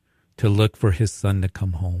road to look for his son to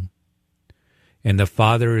come home. And the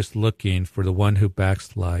father is looking for the one who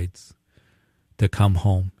backslides to come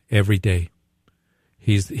home every day.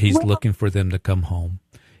 He's looking for them to come home.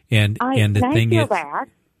 And the thing is,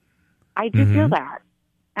 I do feel that.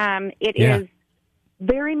 It is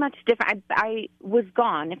very much different. I was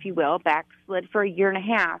gone, if you will, backslid for a year and a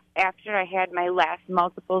half after I had my last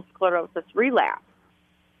multiple sclerosis relapse.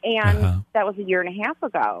 And that was a year and a half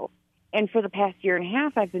ago. And for the past year and a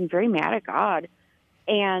half, I've been very mad at God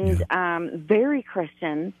and very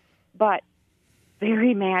Christian, but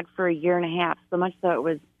very mad for a year and a half, so much so it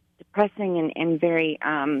was depressing and very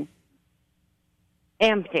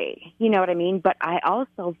empty. You know what I mean? But I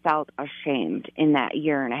also felt ashamed in that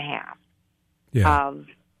year and a half of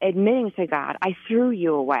admitting to God, I threw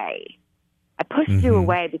you away. I pushed you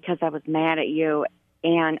away because I was mad at you,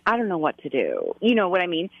 and I don't know what to do. You know what I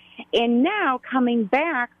mean? And now coming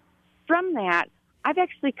back from that, I've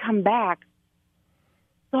actually come back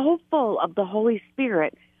so full of the Holy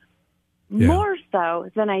Spirit, more so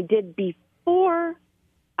than I did before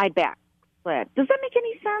I backslid. Does that make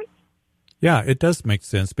any sense? Yeah, it does make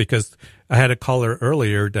sense, because I had a caller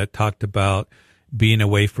earlier that talked about being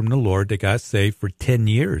away from the Lord. They got saved for 10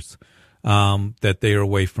 years, that they are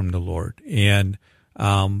away from the Lord. And,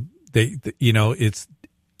 it's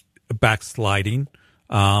backsliding,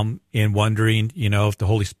 and wondering, if the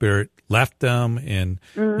Holy Spirit left them and,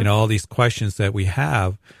 all these questions that we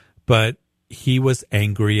have. But he was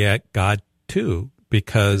angry at God too,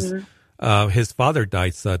 because his father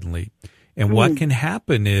died suddenly. And what can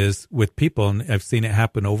happen is with people, and I've seen it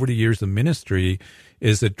happen over the years of ministry,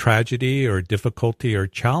 is a tragedy or a difficulty or a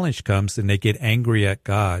challenge comes and they get angry at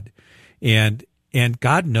God. And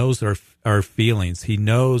God knows our feelings. He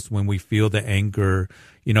knows when we feel the anger.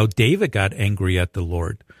 David got angry at the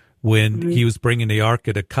Lord when he was bringing the Ark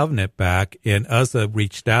of the Covenant back, and Uzzah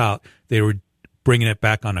reached out. They were bringing it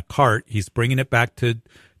back on a cart. He's bringing it back to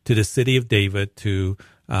the city of David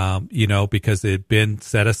because it had been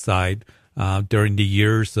set aside during the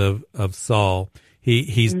years of Saul.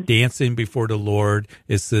 He's dancing before the Lord.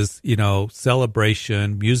 It's this,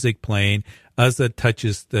 celebration, music playing. Uzzah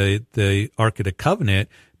touches the Ark of the Covenant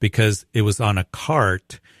because it was on a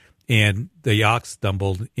cart, and the ox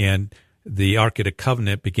stumbled, and the Ark of the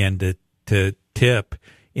Covenant began to tip,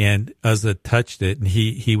 and Uzzah touched it, and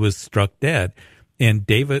he was struck dead. And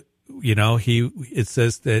David, it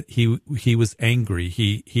says that he was angry.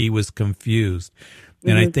 He was confused.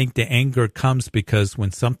 And I think the anger comes because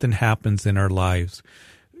when something happens in our lives,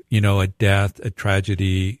 a death, a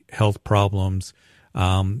tragedy, health problems,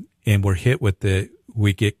 and we're hit with it,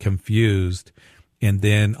 we get confused. And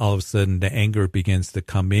then all of a sudden the anger begins to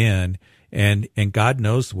come in, and God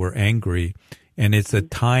knows we're angry. And it's a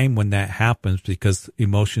time when that happens, because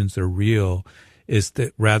emotions are real, is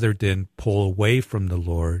that rather than pull away from the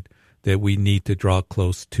Lord, that we need to draw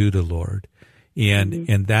close to the Lord.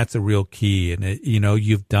 And that's a real key. And,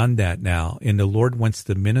 you've done that now. And the Lord wants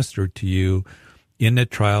to minister to you in the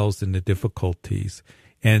trials and the difficulties.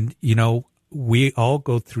 And, we all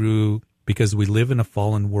go through, because we live in a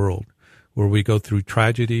fallen world where we go through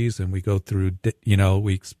tragedies, and we go through,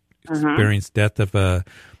 we experience death of a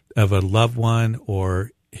loved one,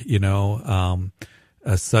 or,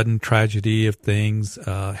 a sudden tragedy of things,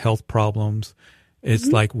 health problems. It's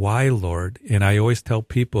like, why, Lord? And I always tell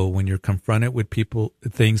people, when you're confronted with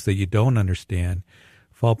things that you don't understand,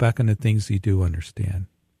 fall back on the things you do understand.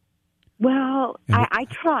 Well, I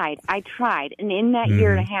tried. And in that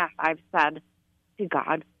year and a half, I've said to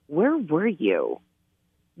God, where were you?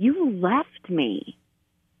 You left me.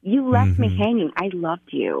 You left me hanging. I loved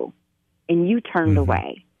you, and you turned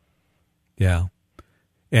away. Yeah.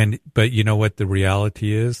 But you know what the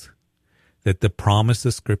reality is? That the promise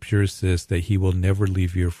of Scripture says that he will never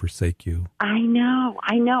leave you or forsake you. I know,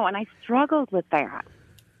 and I struggled with that.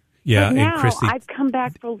 Yeah, but now and Christy, I've come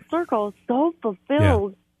back full circle, so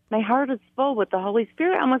fulfilled. Yeah. My heart is full with the Holy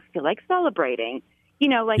Spirit. I almost feel like celebrating.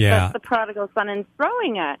 The prodigal son, and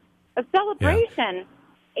throwing a celebration.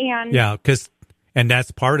 Yeah. And that's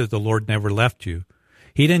part of the Lord never left you.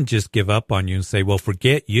 He didn't just give up on you and say, well,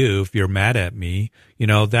 forget you if you're mad at me.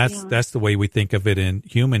 That's the way we think of it in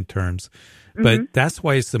human terms. But that's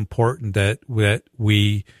why it's important that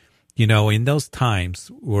we, in those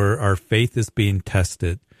times where our faith is being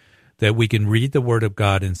tested, that we can read the Word of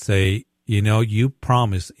God and say, you know, you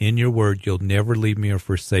promise in your Word you'll never leave me or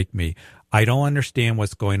forsake me. I don't understand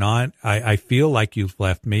what's going on. I feel like you've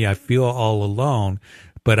left me. I feel all alone,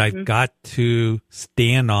 but I've got to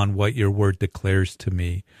stand on what your Word declares to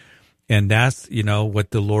me. And that's, you know,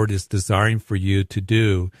 what the Lord is desiring for you to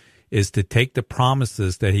do, is to take the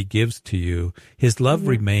promises that he gives to you. His love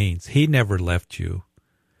remains. He never left you.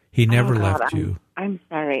 He never left you. I'm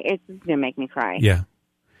sorry. It's going to make me cry. Yeah.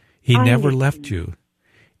 He never left you.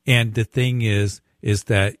 And the thing is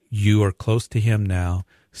that you are close to him now.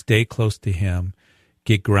 Stay close to him.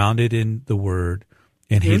 Get grounded in the Word.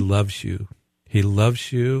 And he loves you. He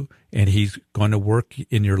loves you, and he's going to work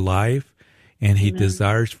in your life. And he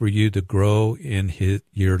desires for you to grow in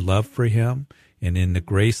your love for him and in the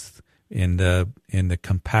grace and the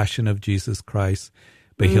compassion of Jesus Christ.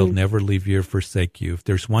 But he'll never leave you or forsake you. If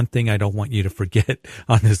there's one thing I don't want you to forget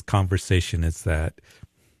on this conversation, it's that.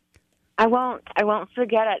 I won't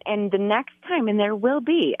forget it. And the next time, and there will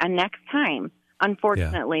be a next time,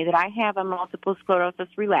 unfortunately, that I have a multiple sclerosis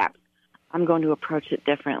relapse, I'm going to approach it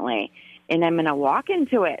differently. And I'm going to walk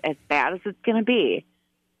into it as bad as it's going to be.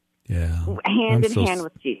 Yeah, hand in hand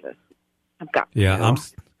with Jesus. I've got. Yeah,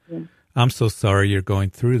 I'm so sorry you're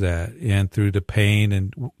going through that and through the pain,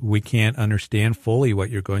 and we can't understand fully what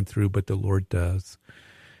you're going through, but the Lord does.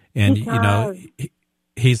 And you know,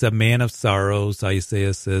 he's a man of sorrows,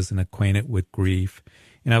 Isaiah says, and acquainted with grief.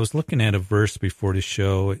 And I was looking at a verse before the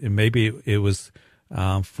show, and maybe it was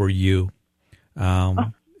for you,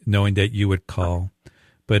 knowing that you would call.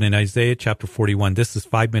 But in Isaiah chapter 41, this is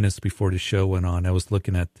 5 minutes before the show went on, I was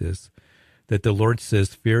looking at this, that the Lord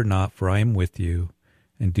says, "Fear not, for I am with you,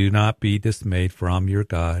 and do not be dismayed, for I am your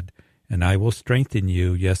God, and I will strengthen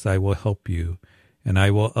you. Yes, I will help you, and I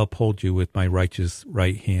will uphold you with my righteous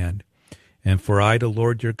right hand. And for I, the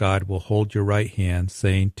Lord your God, will hold your right hand,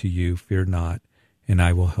 saying to you, fear not, and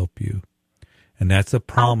I will help you." And that's a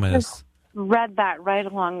promise. I read that right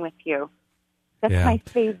along with you. That's my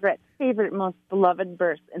favorite, most beloved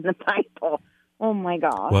verse in the Bible. Oh, my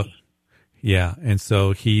gosh. Well, yeah, and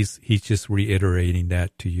so he's just reiterating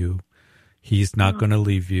that to you. He's not going to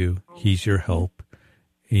leave you. He's your help.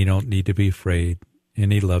 You don't need to be afraid,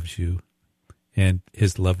 and he loves you, and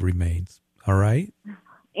his love remains. All right?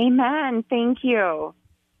 Amen. Thank you.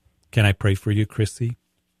 Can I pray for you, Chrissy?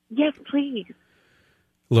 Yes, please.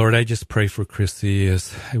 Lord, I just pray for Chrissy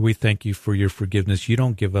as we thank you for your forgiveness. You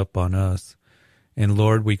don't give up on us. And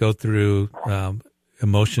Lord, we go through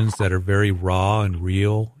emotions that are very raw and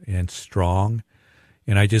real and strong.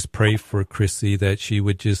 And I just pray for Chrissy that she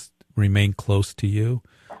would just remain close to you.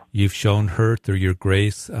 You've shown her through your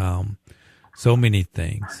grace so many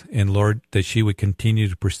things. And Lord, that she would continue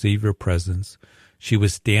to perceive your presence. She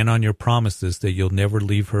would stand on your promises that you'll never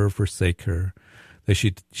leave her or forsake her. That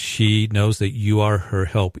she knows that you are her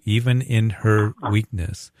help, even in her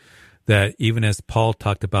weakness. That even as Paul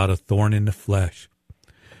talked about a thorn in the flesh,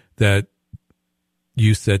 that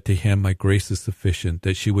you said to him, my grace is sufficient,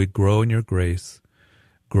 that she would grow in your grace,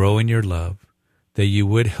 grow in your love, that you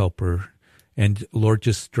would help her, and Lord,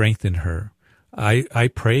 just strengthen her. I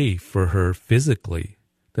pray for her physically,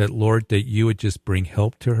 that Lord, that you would just bring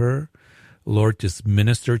help to her. Lord, just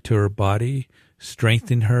minister to her body,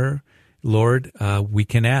 strengthen her. Lord, we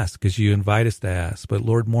can ask because you invite us to ask. But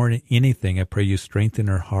Lord, more than anything, I pray you strengthen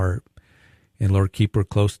her heart. And Lord, keep her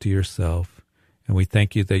close to yourself. And we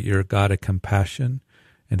thank you that you're a God of compassion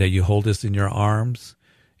and that you hold us in your arms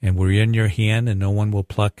and we're in your hand and no one will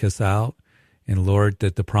pluck us out. And Lord,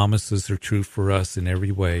 that the promises are true for us in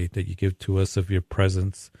every way that you give to us of your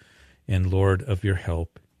presence and Lord, of your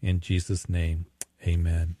help. In Jesus' name,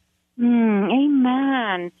 amen.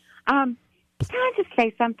 Amen. Can I just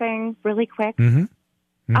say something really quick?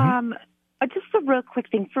 Just a real quick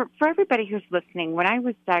thing for everybody who's listening. When I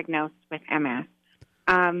was diagnosed with MS,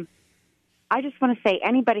 I just want to say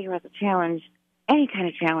anybody who has a challenge, any kind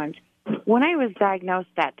of challenge, when I was diagnosed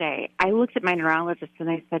that day, I looked at my neurologist and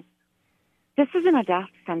I said, this isn't a death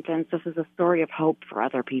sentence. This is a story of hope for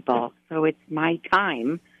other people. So it's my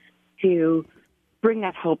time to bring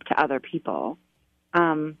that hope to other people.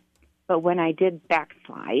 But when I did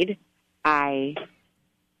backslide, I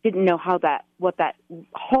didn't know what that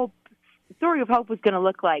story of hope was going to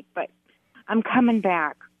look like. But I'm coming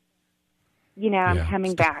back. I'm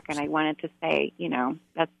coming back, and I wanted to say,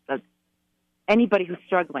 that's anybody who's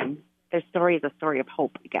struggling, their story is a story of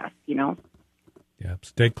hope, I guess. Yeah,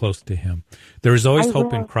 stay close to him. There is always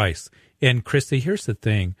hope in Christ. And Christy, here's the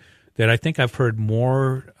thing that I think I've heard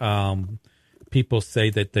more people say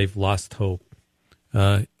that they've lost hope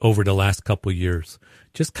over the last couple of years.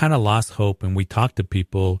 Just kind of lost hope. And we talk to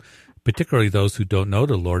people particularly those who don't know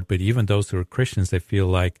the Lord, but even those who are Christians, they feel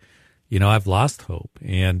like, I've lost hope.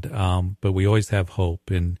 And but we always have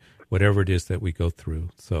hope in whatever it is that we go through.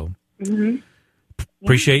 So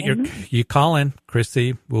appreciate you calling,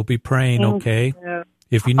 Chrissy. We'll be praying, okay?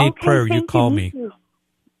 If you need prayer, you call me.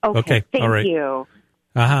 Okay. Thank all right. you.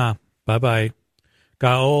 Bye-bye.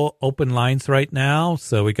 Got all open lines right now,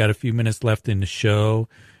 so we got a few minutes left in the show.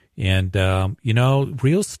 And,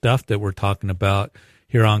 real stuff that we're talking about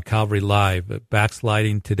here on Calvary Live,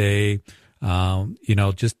 backsliding today,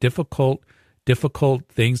 just difficult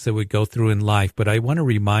things that we go through in life. But I want to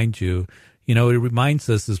remind you, it reminds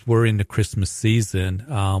us as we're in the Christmas season,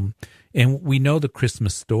 and we know the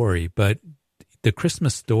Christmas story, but the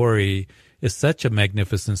Christmas story is such a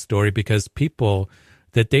magnificent story because people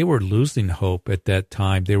that they were losing hope at that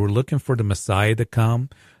time. They were looking for the Messiah to come.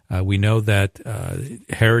 We know that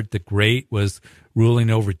Herod the Great was ruling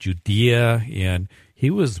over Judea, and he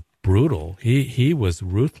was brutal. He was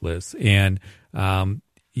ruthless. And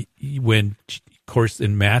when, of course,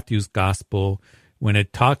 in Matthew's gospel, when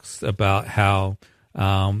it talks about how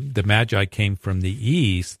the Magi came from the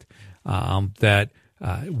east,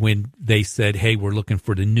 when they said, hey, we're looking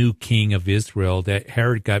for the new king of Israel, that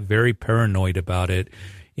Herod got very paranoid about it.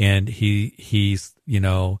 And he's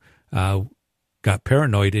got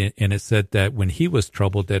paranoid. And it said that when he was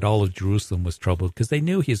troubled, that all of Jerusalem was troubled because they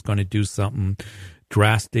knew he was going to do something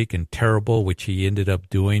drastic and terrible, which he ended up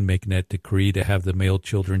doing, making that decree to have the male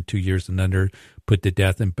children 2 years and under put to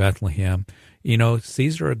death in Bethlehem.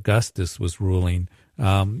 Caesar Augustus was ruling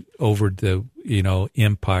over the,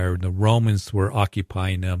 empire. The Romans were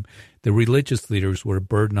occupying them. The religious leaders were a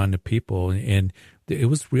burden on the people. And it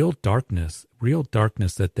was real darkness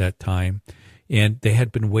at that time. And they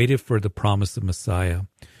had been waiting for the promise of Messiah.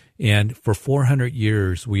 And for 400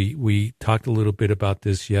 years, we talked a little bit about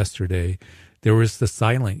this yesterday. There was the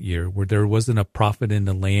silent year where there wasn't a prophet in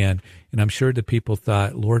the land. And I'm sure the people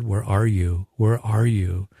thought, Lord, where are you? Where are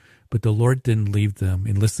you? But the Lord didn't leave them.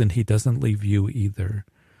 And listen, he doesn't leave you either.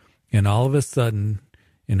 And all of a sudden,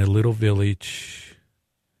 in a little village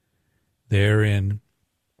there in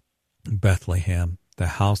Bethlehem, the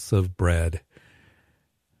house of bread,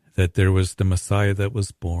 that there was the Messiah that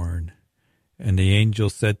was born. And the angel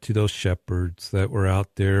said to those shepherds that were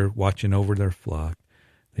out there watching over their flock,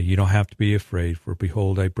 that you don't have to be afraid, for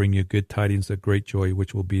behold, I bring you good tidings of great joy,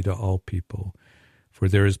 which will be to all people. For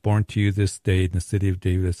there is born to you this day in the city of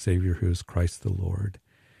David a Savior, who is Christ the Lord.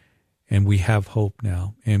 And we have hope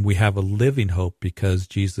now, and we have a living hope because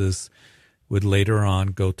Jesus would later on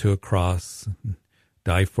go to a cross,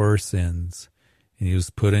 die for our sins, and he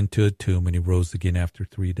was put into a tomb, and he rose again after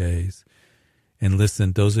 3 days. And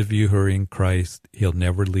listen, those of you who are in Christ, he'll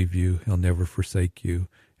never leave you. He'll never forsake you.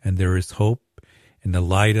 And there is hope, and the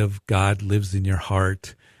light of God lives in your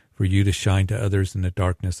heart for you to shine to others in the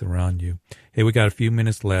darkness around you. Hey, we got a few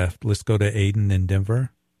minutes left. Let's go to Aiden in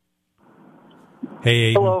Denver.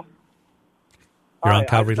 Hey, Aiden. Hello. You're on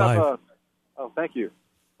Calvary Live. Thank you.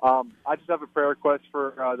 I just have a prayer request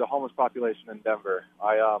for the homeless population in Denver.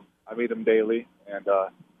 I meet them daily, and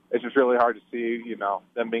it's just really hard to see,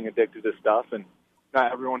 them being addicted to stuff, and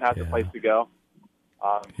not everyone has a place to go,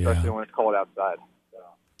 especially when it's cold outside. So.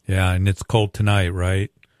 Yeah, and it's cold tonight,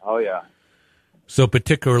 right? Oh, yeah. So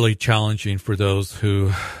particularly challenging for those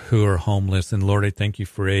who are homeless. And Lord, I thank you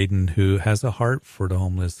for Aiden, who has a heart for the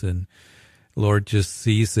homeless, and Lord just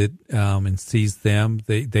sees it and sees them.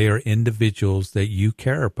 They are individuals that you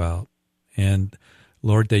care about, and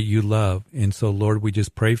Lord, that you love. And so, Lord, we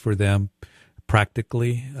just pray for them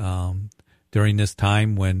practically during this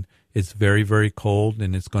time when it's very, very cold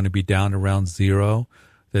and it's going to be down around zero,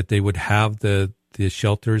 that they would have the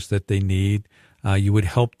shelters that they need. You would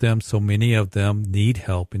help them. So many of them need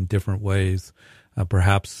help in different ways.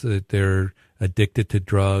 Perhaps they're addicted to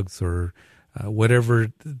drugs or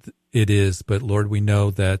whatever it is. But Lord, we know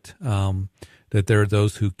that that there are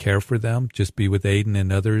those who care for them. Just be with Aiden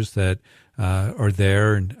and others that are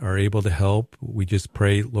there and are able to help. We just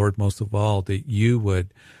pray, Lord, most of all, that you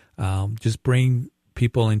would just bring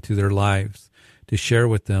people into their lives to share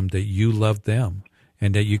with them that you love them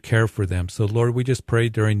and that you care for them. So, Lord, we just pray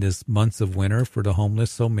during this months of winter for the homeless,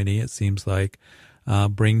 so many, it seems like,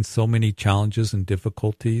 bring so many challenges and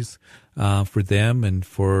difficulties for them and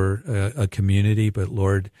for a community. But,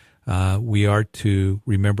 Lord, we are to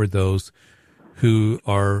remember those who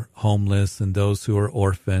are homeless and those who are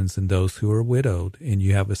orphans and those who are widowed, and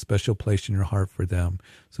you have a special place in your heart for them.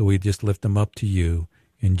 So we just lift them up to you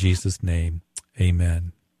in Jesus' name.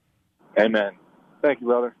 Amen. Amen. Thank you,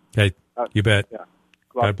 brother. Okay, you bet. Yeah.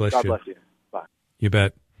 God bless you. God bless you. Bye. You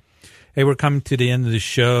bet. Hey, we're coming to the end of the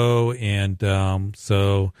show, and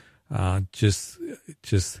so just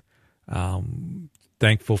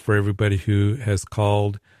thankful for everybody who has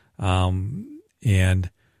called, and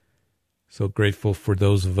so grateful for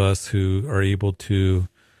those of us who are able to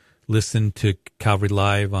listen to Calvary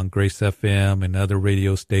Live on Grace FM and other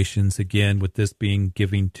radio stations. Again, with this being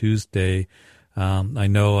Giving Tuesday, I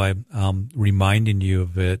know I'm reminding you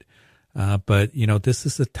of it, but this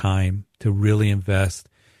is a time to really invest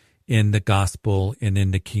in the gospel and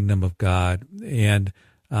in the kingdom of God, and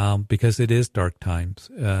because it is dark times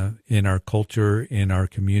in our culture, in our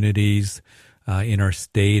communities, in our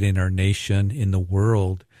state, in our nation, in the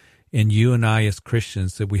world. And you and I as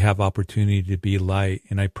Christians, that we have opportunity to be light.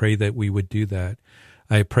 And I pray that we would do that.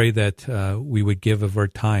 I pray that we would give of our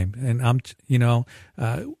time. And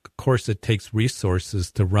of course, it takes resources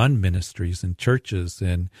to run ministries and churches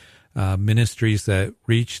and ministries that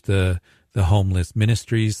reach the homeless,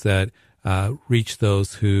 ministries that reach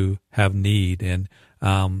those who have need, and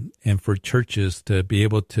for churches to be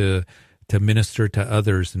able to minister to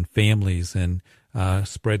others and families and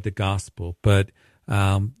spread the gospel. But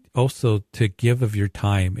also to give of your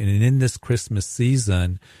time. And in this Christmas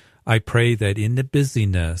season, I pray that in the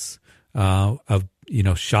busyness of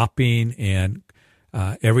shopping and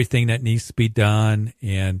everything that needs to be done,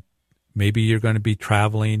 and maybe you're going to be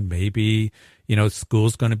traveling, maybe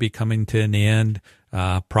school's going to be coming to an end,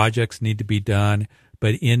 projects need to be done,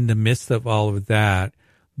 but in the midst of all of that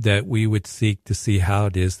we would seek to see how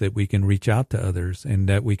it is that we can reach out to others and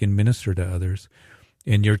that we can minister to others.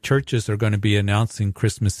 And your churches are going to be announcing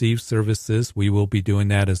Christmas Eve services. We will be doing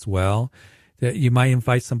that as well. That you might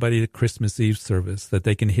invite somebody to Christmas Eve service, that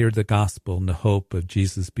they can hear the gospel and the hope of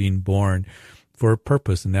Jesus being born for a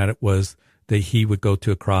purpose, and that it was that he would go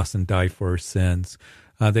to a cross and die for our sins.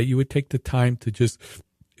 That you would take the time to just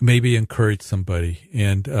maybe encourage somebody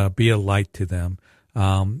and be a light to them.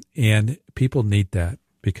 And people need that,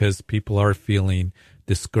 because people are feeling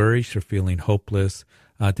discouraged or feeling hopeless.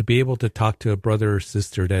 To be able to talk to a brother or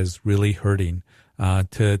sister that is really hurting,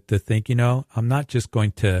 to think, I'm not just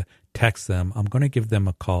going to text them, I'm going to give them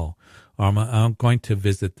a call, or I'm going to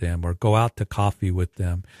visit them or go out to coffee with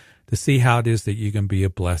them, to see how it is that you can be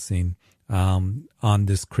a blessing on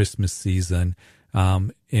this Christmas season,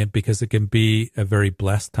 and because it can be a very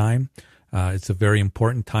blessed time. It's a very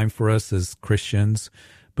important time for us as Christians,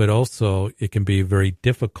 but also it can be a very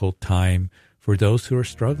difficult time for those who are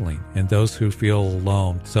struggling and those who feel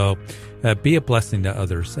alone. So be a blessing to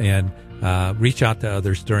others and reach out to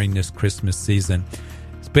others during this Christmas season.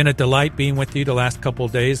 It's been a delight being with you the last couple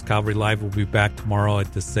of days. Calvary Live will be back tomorrow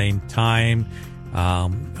at the same time.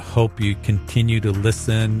 Hope you continue to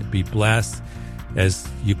listen, be blessed as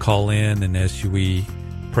you call in and as we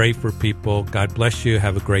pray for people. God bless you.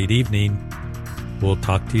 Have a great evening. We'll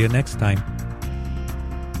talk to you next time.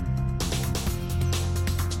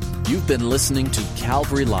 You've been listening to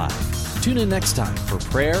Calvary Live. Tune in next time for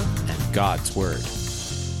prayer and God's Word.